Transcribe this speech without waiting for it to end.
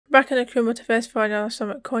Back in the crew Motorfest for another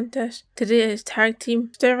summit contest. Today is Tag Team,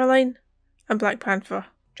 Stereonline and Blackpanthaa.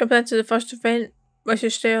 Jumping into the first event, which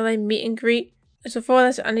is Stereonline meet and greet. So for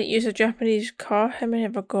this I need to use a Japanese car. How many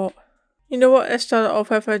have I got? You know what, let's start it off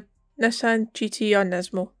with a Nissan GT or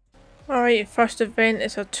Nismo. Alright, first event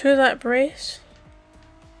is a 2-lap race.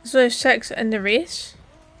 There's only 6 in the race.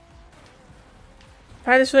 If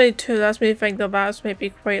I had only 2 laps, me think the laps might be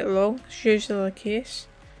quite long. It's usually the case.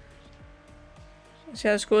 See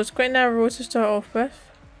how this goes. Quite a narrow road to start off with.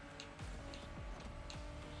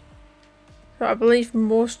 So I believe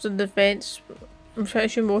most of the events, I'm pretty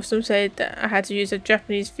sure most of them said that I had to use a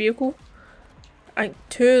Japanese vehicle. I think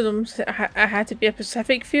 2 of them said I had to be a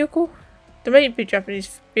Pacific vehicle. There might be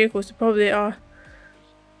Japanese vehicles, there probably are.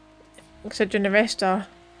 Considering the rest are.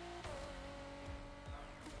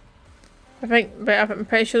 But I'm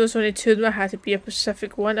pretty sure there's only 2 of them that had to be a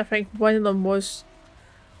Pacific one. I think one of them was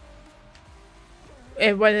one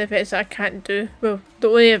of the events that I can't do. Well, the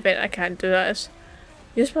only event I can't do that is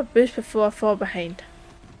use my boost before I fall behind.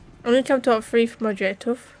 I'm going to come top 3 for my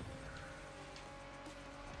objective.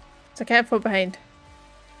 So I can't fall behind.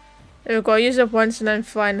 There we go, I use it once and then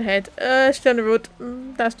flying ahead. Stay on the road.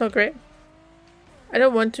 That's not great. I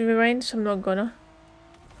don't want to rewind, so I'm not gonna.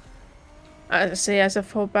 As I say, as I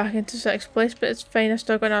fall back into 6th place, but it's fine, I'm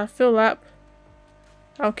still gonna full lap.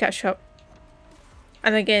 I'll catch up.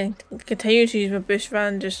 And again, continue to use my boost rather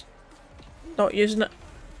than just not using it.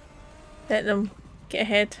 Let them get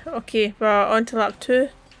ahead. Okay, we're on to lap 2.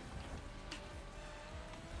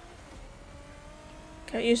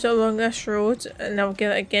 Can't use it along this road, and I'll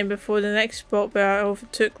get it again before the next spot where I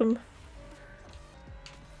overtook them.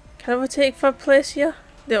 Can I overtake 3rd place here?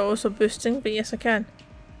 They're also boosting, but yes I can.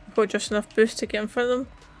 I've got just enough boost to get in front of them.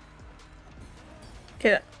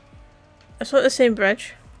 Okay, it's not the same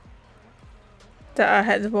bridge that I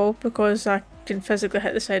hit the wall because I can physically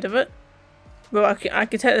hit the side of it. Well, I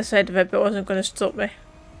could hit the side of it, but it wasn't going to stop me.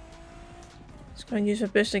 Just going to use my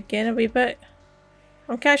boost again a wee bit.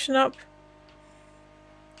 I'm catching up.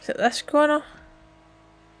 Is it this corner?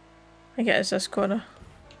 I think it is this corner.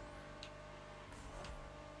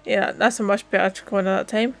 Yeah, that's a much better corner that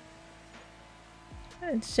time.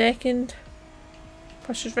 And second,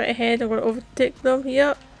 pushes right ahead. I'm going to overtake them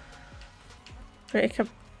here. Right,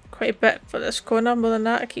 quite a bit for this corner, more than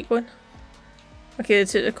that. I keep going. Okay, they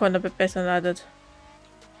took the corner a bit better than I did.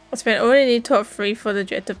 That's fine. I only need top 3 for the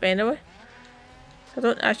objective anyway. So I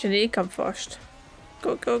don't actually need to come first.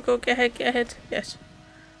 Go, go, go, get ahead, get ahead. Yes.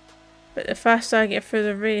 But the faster I get through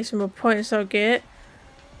the race, the more points I'll get.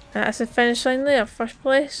 And that's the finish line there, 1st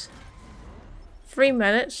place. 3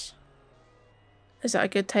 minutes. Is that a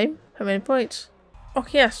good time? How many points?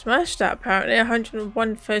 Okay, I smashed that apparently.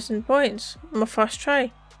 101,000 points. My first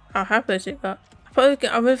try. I'll happily take that. I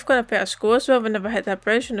would have got a better score as well if I never hit that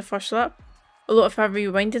bridge in the first lap. Although if I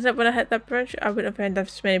rewinded it when I hit that bridge, I wouldn't have earned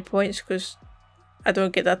as many points because I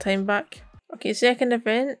don't get that time back. Okay, second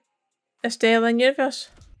event. The Stereonline Universe.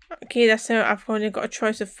 Okay, this time I've only got a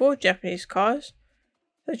choice of 4 Japanese cars.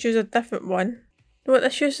 Let's choose a different one. You know what,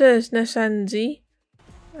 let's use this Nissan Z.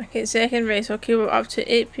 Okay, second race. Okay, we're up to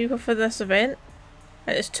 8 people for this event.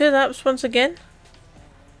 And it's 2 laps once again.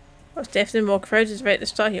 It's definitely more crowded right at the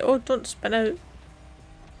start here. Oh, don't spin out.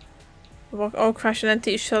 We're all crashing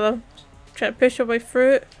into each other. Trying to push our way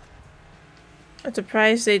through it. I'm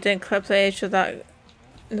surprised they didn't clip the edge of that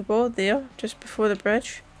in the ball there, just before the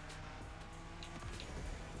bridge.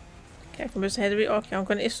 Okay, I can move ahead of it. Okay, I'm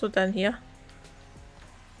going to slow down here.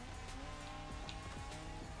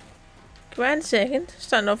 Go on second,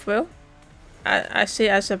 starting off well. I see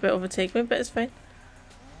it as a bit overtake me, but it's fine.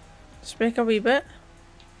 Just break a wee bit.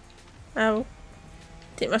 I'll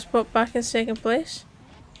take my spot back in 2nd place.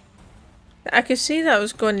 I could see that I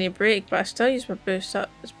was going to brake, but I still used my boost. That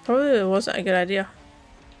probably wasn't a good idea.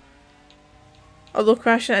 Although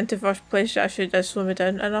crashing into 1st place actually did slow me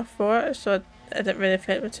down enough for it, so it didn't really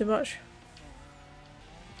affect me too much.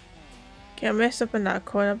 Okay, I messed up in that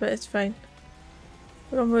corner, but it's fine.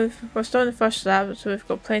 We're still in the 1st lap, so we've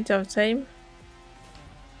got plenty of time.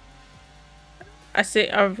 I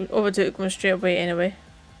overtook them straight away anyway.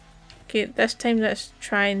 Okay, this time let's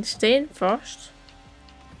try and stay in 1st.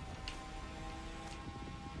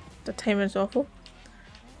 The timing's awful.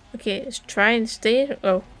 Okay, let's try and stay,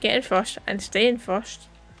 well, get in 1st and stay in 1st.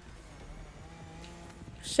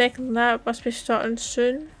 2nd lap must be starting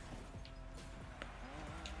soon.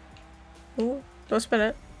 Oh, don't spin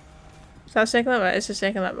it. Is that 2nd lap? It's the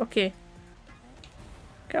 2nd lap, okay.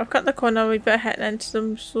 Okay, I've cut the corner a wee bit, hitting into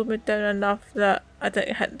them, slowed me down enough that I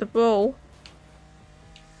didn't hit the ball.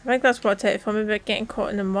 I think that's what it took for me, but getting caught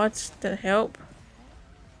in the mud didn't help.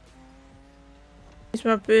 Use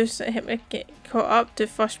my boost that hit me get caught up to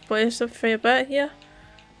first place a fair bit here.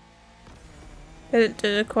 Didn't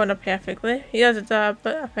do the corner perfectly. He did that,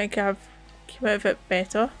 but I think I've came out of it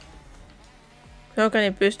better. I'm not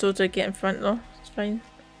going to boost those to get in front though. It's fine.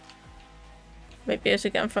 Might be able to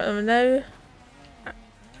get in front of them now.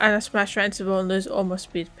 And I smash right into the wall and lose all my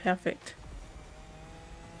speed. Perfect.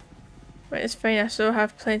 Right, it's fine. I still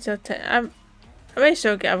have plenty of time. I might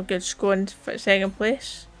still get a good score in second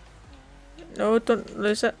place. No, don't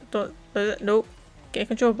lose it. Don't lose it. Nope. Get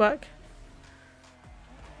control back.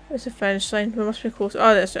 Where's the finish line? We must be close.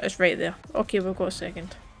 Oh, that's it. It's right there. Okay, we've got a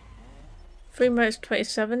second. 3 minutes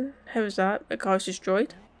 27. How was that? The car was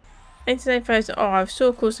destroyed. 99,000. Oh, I was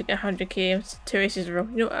so close to get 100k. 2 races in a row.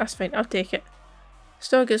 You know what? That's fine. I'll take it.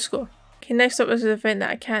 Still a good score. Okay, next up is an event that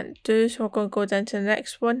I can't do, so we're going to go down to the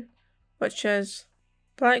next one, which is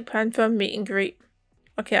Blackpanthaa meet and greet.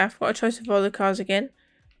 Okay, I've got a choice of all the cars again.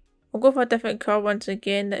 We'll go for a different car once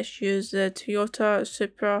again. Let's use the Toyota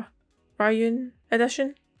Supra Ryun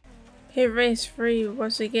edition. Okay, race 3.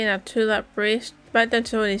 Once again, a 2-lap race. Back down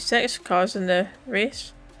to only 6 cars in the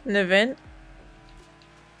race, in the event.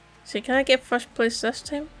 So can I get first place this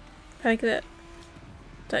time? Can I get it?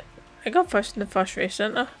 I got first in the first race,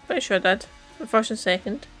 didn't I? Pretty sure I did. The first and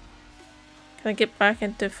second. Can I get back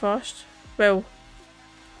into first? Well,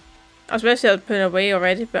 I was about to say I was pulling away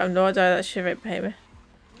already, but I'm not. That's actually right behind me.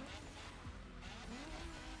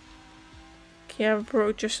 Okay, I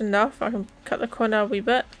broke just enough. I can cut the corner a wee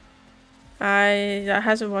bit. That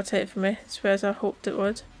hasn't worked out for me, as well as I hoped it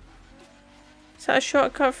would. Is that a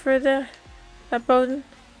shortcut through that building?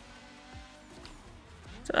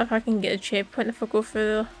 Don't know if I can get a checkpoint if I go through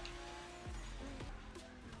there.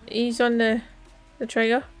 Ease on the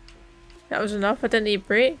trigger. That was enough. I didn't need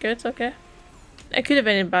brake. Good, okay. It could have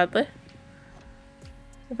ended badly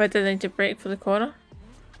if I didn't need to brake for the corner.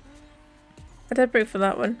 I did brake for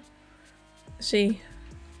that one. Let's see.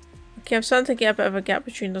 Okay, I'm starting to get a bit of a gap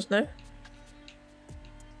between us now.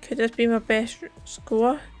 Could this be my best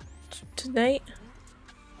score tonight?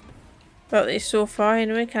 Well, at least so far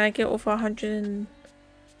anyway. Can I get over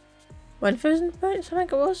 101,000 points? I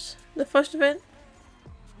think it was the first event.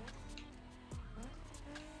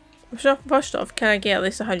 So first off, can I get at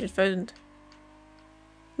least 100,000?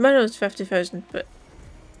 Minimum is 50,000, but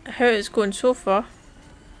how it's going so far,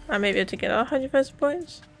 I might be able to get 100,000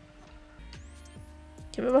 points.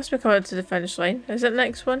 Okay, we must be coming to the finish line. Is it the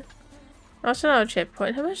next one? Oh, that's another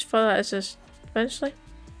checkpoint. How much further is this finish line?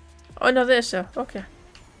 Oh no, there's there. Okay.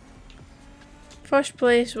 First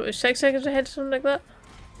place, what was 6 seconds ahead or something like that?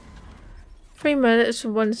 3 minutes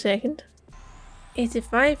and 1 second.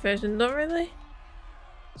 85,000, not really.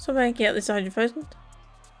 So I can get at least 100,000.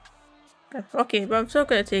 Okay, but I'm still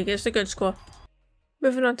going to take it. It's a good score.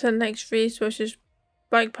 Moving on to the next race, which is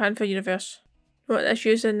Blackpanthaa Universe. Let's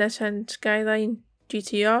use the Nissan Skyline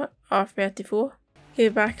GTR R34. Okay,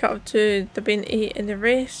 back up to the being 8 in the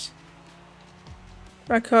race.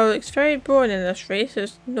 My car looks very boring in this race.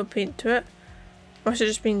 There's no paint to it. Must have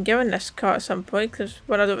just been given this car at some point, because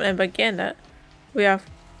when I don't remember getting it, where I've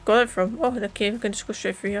got it from. Oh, okay, we can just go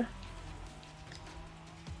straight through here.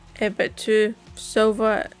 But 2,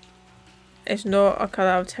 silver is not a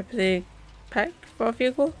colour I would typically pick for a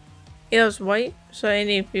vehicle. Either's white, so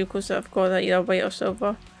any vehicles that I've got that either white or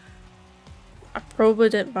silver, I probably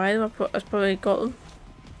didn't buy them, I probably got them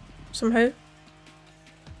somehow.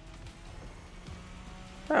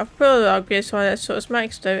 But I've put all the upgrades on it, so it's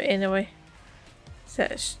maxed out anyway. So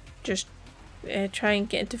let's just try and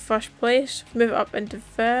get into first place, move it up into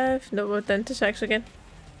 5, no, we're down to 6 again.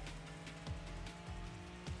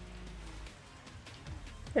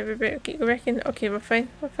 Everybody keep wrecking. Okay, we're fine,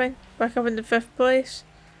 we're fine. Back up into 5th place.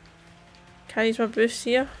 Can I use my boost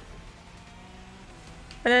here?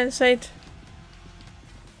 And then inside.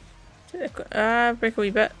 Break a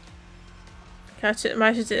wee bit. Managed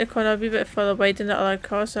to take the corner a wee bit further wide than the other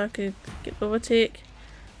car so I could get the overtake.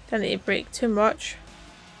 Didn't need to brake too much.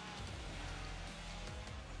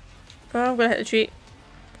 Oh, I'm gonna hit the tree.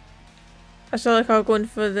 I saw the car going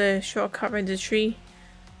for the shortcut around the tree.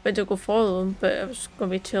 Went to go follow them, but it was going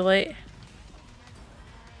to be too late.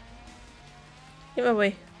 Get my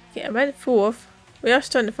way. Okay, I'm in 4th. We are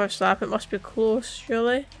still in the first lap, it must be close,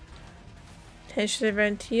 surely. Potentially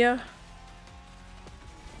around here.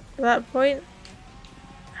 At that point.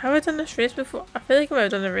 Have I done this race before? I feel like I might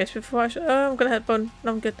have done the race before actually. Oh, I'm gonna hit bone.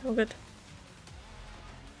 No, I'm good, I'm good.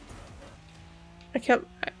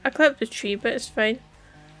 I clipped the tree, but it's fine.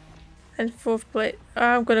 In 4th place. Oh,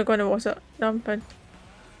 I'm gonna go in the water. No, I'm fine.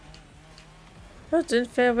 I didn't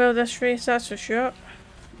fare well this race, that's for sure.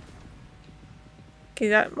 Okay,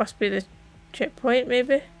 that must be the checkpoint,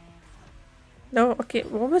 maybe. No, okay,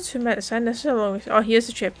 what about 2 minutes in? This is a long way. Oh, here's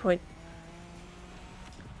the checkpoint.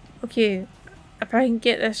 Okay, if I can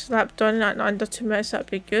get this lap done in under 2 minutes, that'd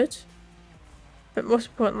be good. But most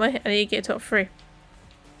importantly, I need to get to top 3.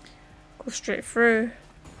 Go straight through.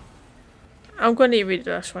 I'm going to redo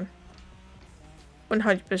this one.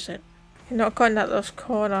 100%. You're not cutting that last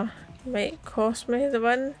corner. Might cost me the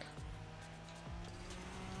win.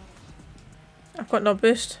 I've got no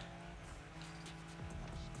boost.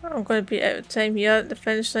 I'm going to be out of time here. The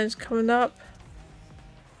finish line's coming up.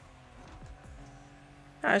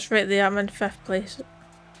 That's right there, I'm in 5th place.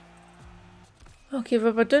 Okay,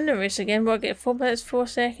 well, we're doing the race again. We'll get 4 minutes, 4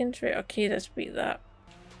 seconds. Right, okay, let's beat that.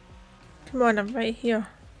 Come on, I'm right here.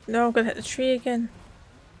 No, I'm going to hit the tree again.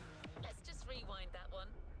 Let's just rewind that one.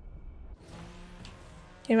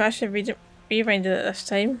 I'm actually rewinded it this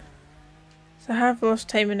time. So I have lost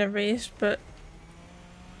time in the race, but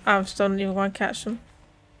I'm still not even going to catch them.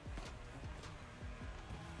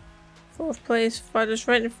 4th place, Father's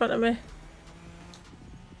right in front of me.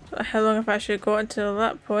 So how long I've actually got until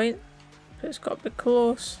that point, but it's got to be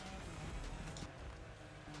close.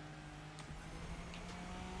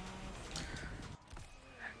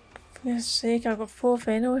 For goodness sake, I got 4th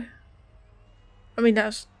anyway. I mean,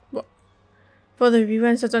 that's what. For the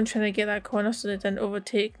rewinds, I've done trying to get that corner so they didn't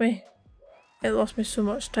overtake me. It lost me so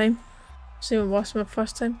much time. Same with lost my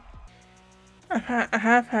first time. I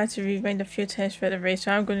have had to rewind a few times throughout the race,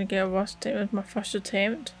 so I'm going to get a worse time with my first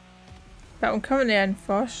attempt. But I'm currently in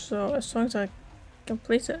first, so as long as I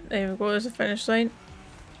complete it, there we go, there's the finish line.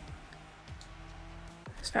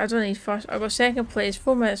 So I don't need first, I got 2nd place,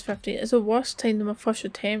 4 minutes 50. It's the worst time than my first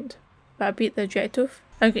attempt, but I beat the objective.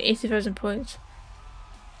 I got 80,000 points.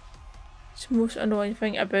 It's the most annoying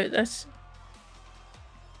thing about this.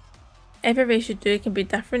 Every race you do can be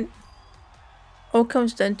different. All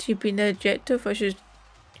comes down to you being the objective, which is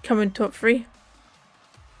coming top 3.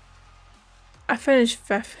 I finished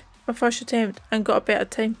 5th, my first attempt, and got a better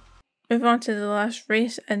time. Moving on to the last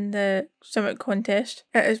race in the summit contest.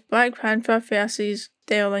 It is Blackpanthaa versus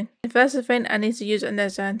Stereonline. For this event, I need to use it in the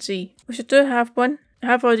Zanzi, which I do have one. I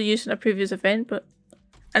have already used it in a previous event, but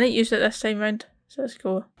I need to use it this time round. So let's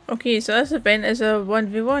go. Okay, so this event is a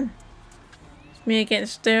 1v1. It's me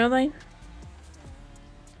against Stereonline.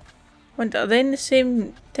 Wonder, are they in the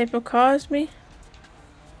same type of car as me?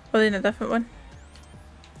 Or are they in a different one?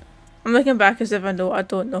 I'm looking back as if I know. I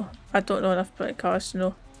don't know. I don't know enough about cars to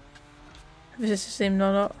know if it's the same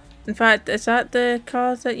or not. In fact, is that the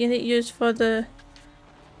car that you need to use for the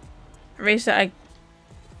race that I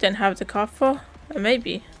didn't have the car for? It might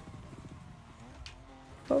be.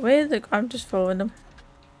 But where are they? I'm just following them.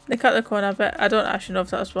 They cut the corner a bit. I don't actually know if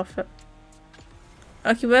that was worth it.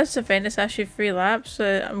 Okay, well, this event is actually 3 laps,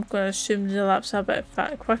 so I'm going to assume the laps are a bit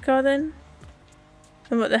quicker then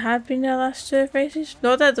than what they had been in the last 2 races.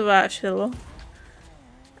 Not that they were actually long.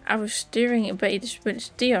 I was steering it, but he just wouldn't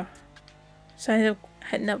steer. So I ended up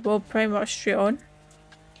hitting that ball pretty much straight on.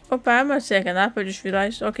 Oh, but I'm on 2nd lap, I just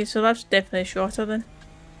realised. Okay, so that's definitely shorter then.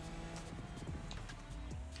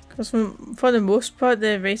 Because for the most part,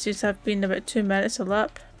 the races have been about 2 minutes a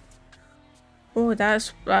lap. Oh,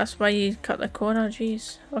 that's why you cut the corner,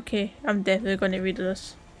 jeez. Okay, I'm definitely going to read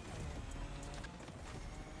this.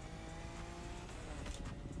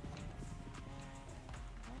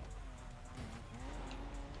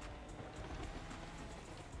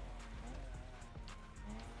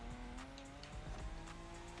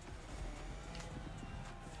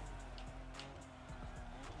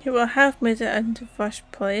 Okay, well, I have made it into 1st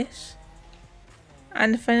place.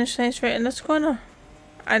 And the finish line's right in this corner.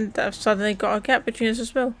 And I've suddenly got a gap between us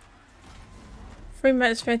as well. 3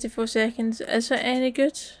 minutes 34 seconds. Is it any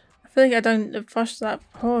good? I feel like I done the first lap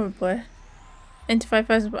horribly. Into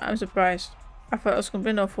 5,000, but I'm surprised. I thought it was going to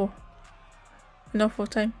be an awful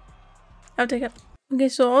time. I'll take it. Okay,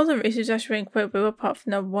 so all the races actually went quite well apart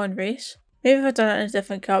from that one race. Maybe if I'd done it in a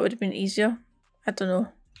different car it would have been easier. I don't know.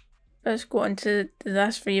 Let's go on to the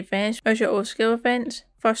last 3 events. There's your all skill events.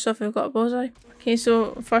 First off, we've got a bullseye. Okay,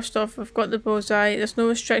 so first off, we've got the bullseye. There's no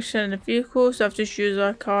restriction in the vehicle, so I've just used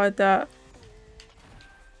a car that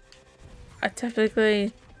I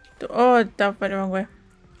typically do. Oh, that went the wrong way.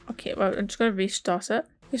 Okay, well, I'm just going to restart it.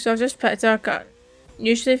 Okay, so I've just picked a car.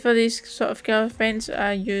 Usually for these sort of car events,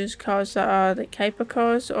 I use cars that are like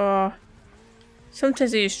hypercars, or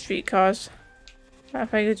sometimes I use street cars. I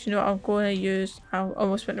figured, you know what, I'm going to use, I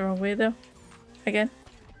almost went the wrong way there, again.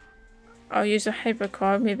 I'll use a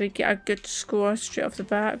hypercar, maybe get a good score straight off the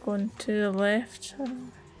bat, going to the left.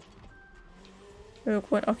 We're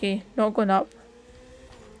going, okay, not going up.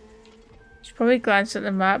 Should probably glance at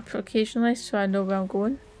the map occasionally so I know where I'm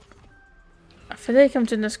going. I feel like I'm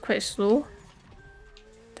doing this quite slow.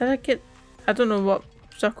 Did I get... I don't know what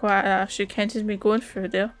circle I actually counted me going through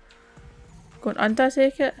there. Going under, I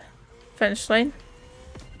take it. Finish line.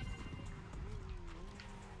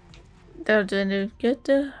 They're doing any good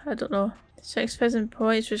there? I don't know. 6,000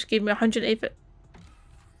 points, which gave me 108.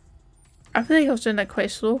 I feel like I was doing that quite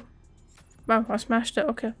slow. Wow, I smashed it,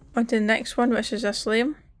 okay. On to the next one, which is a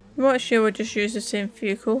slam. I'm not sure we'll just use the same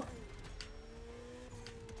vehicle.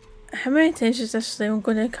 How many times is this slam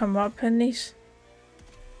going to come up in these?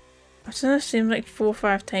 I've done the same like 4 or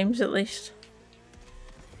 5 times at least.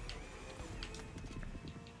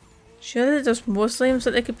 Surely there's more slams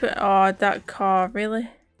that they could put. Oh, that car, really?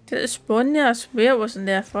 Did it spawn there? I swear it wasn't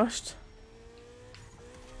there first.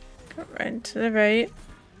 Go round to the right.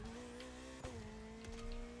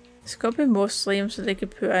 There's got to be more slams that they could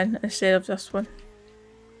put in instead of this one.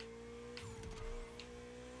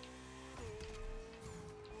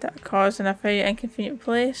 That car's in a very inconvenient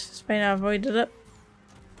place. It's fine, I avoided it.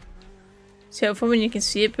 It's helpful when you can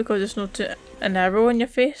see it because there's not an arrow on your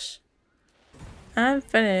face. And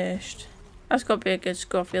finished. That's got to be a good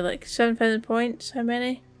score, I feel like. 7,000 points, how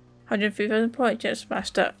many? 103,000 points, just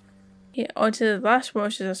smashed it. Okay, on to the last one,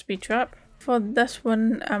 which is a speed trap. For this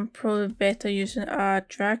one, I'm probably better using a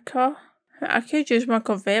drag car. I could use my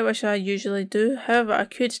Corvette, which I usually do. However, I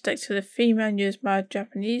could stick to the theme and use my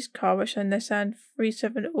Japanese car, which is a Nissan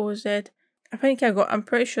 370Z. I'm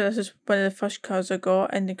pretty sure this is one of the first cars I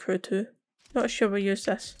got in the crew too. Not sure we'll use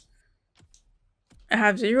this. I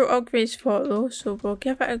have 0 upgrades for it though, so we'll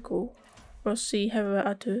give it a go. We'll see how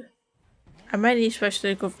I do. I might need to switch to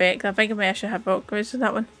the Corvette, because I think I might actually have upgrades in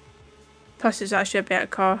that one. Plus it's actually a better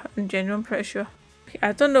car in general, I'm pretty sure. Okay,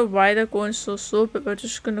 I don't know why they're going so slow, but we're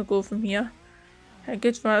just going to go from here. A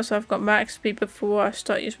good run, so I've got max speed before I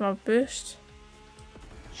start using my boost.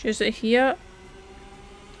 Choose it here.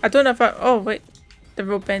 I don't know if oh wait, the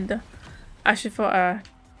road bender. I actually thought I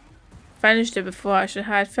finished it before I actually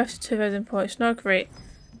had 52,000 points, not great.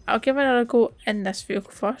 I'll give it another go in this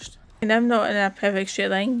vehicle first. And I'm not in a perfect straight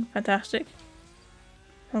line, fantastic.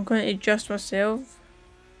 I'm going to adjust myself.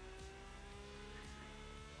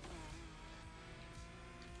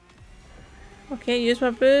 Okay, use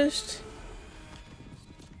my boost.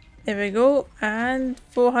 There we go, and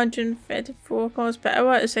 434 miles per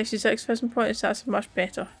hour at 66,000 points, that's much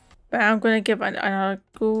better. But I'm going to give it another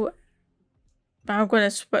go. I'm going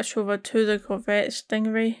to switch over to the Corvette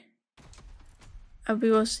Stingray. And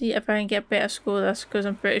we will see if I can get better score this, because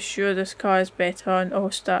I'm pretty sure this car is better on all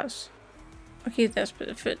stats. Okay, let's put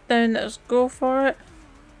the foot down, let's go for it.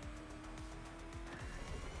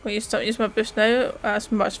 Will you stop using my boost now?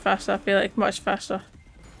 That's much faster, I feel like, much faster.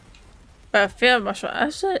 But I feel much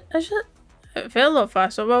faster. It felt a lot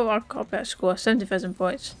faster. Well, I got a better score, 70,000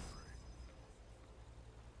 points.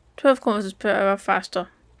 12 kilometers per hour faster.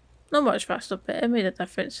 Not much faster, but it made a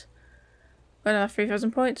difference. Got another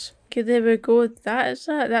 3,000 points. Okay, there we go. That is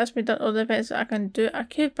that. That's me done all the events that I can do. I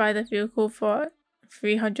could buy the vehicle for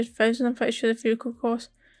 300,000. I'm pretty sure the vehicle costs.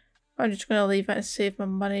 But I'm just going to leave it and save my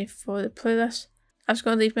money for the playlist. That's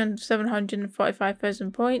going to leave me on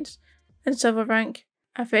 745,000 points in silver rank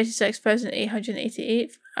at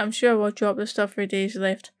 36,888. I'm sure I will drop the stuff for days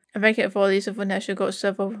left. I think out of all these, I've only actually got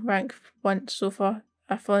silver rank once so far.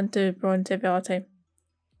 I fell into bronze every other time.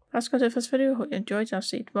 That's going to do it for this video. Hope you enjoyed and I'll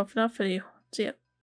see you tomorrow for another video. See ya.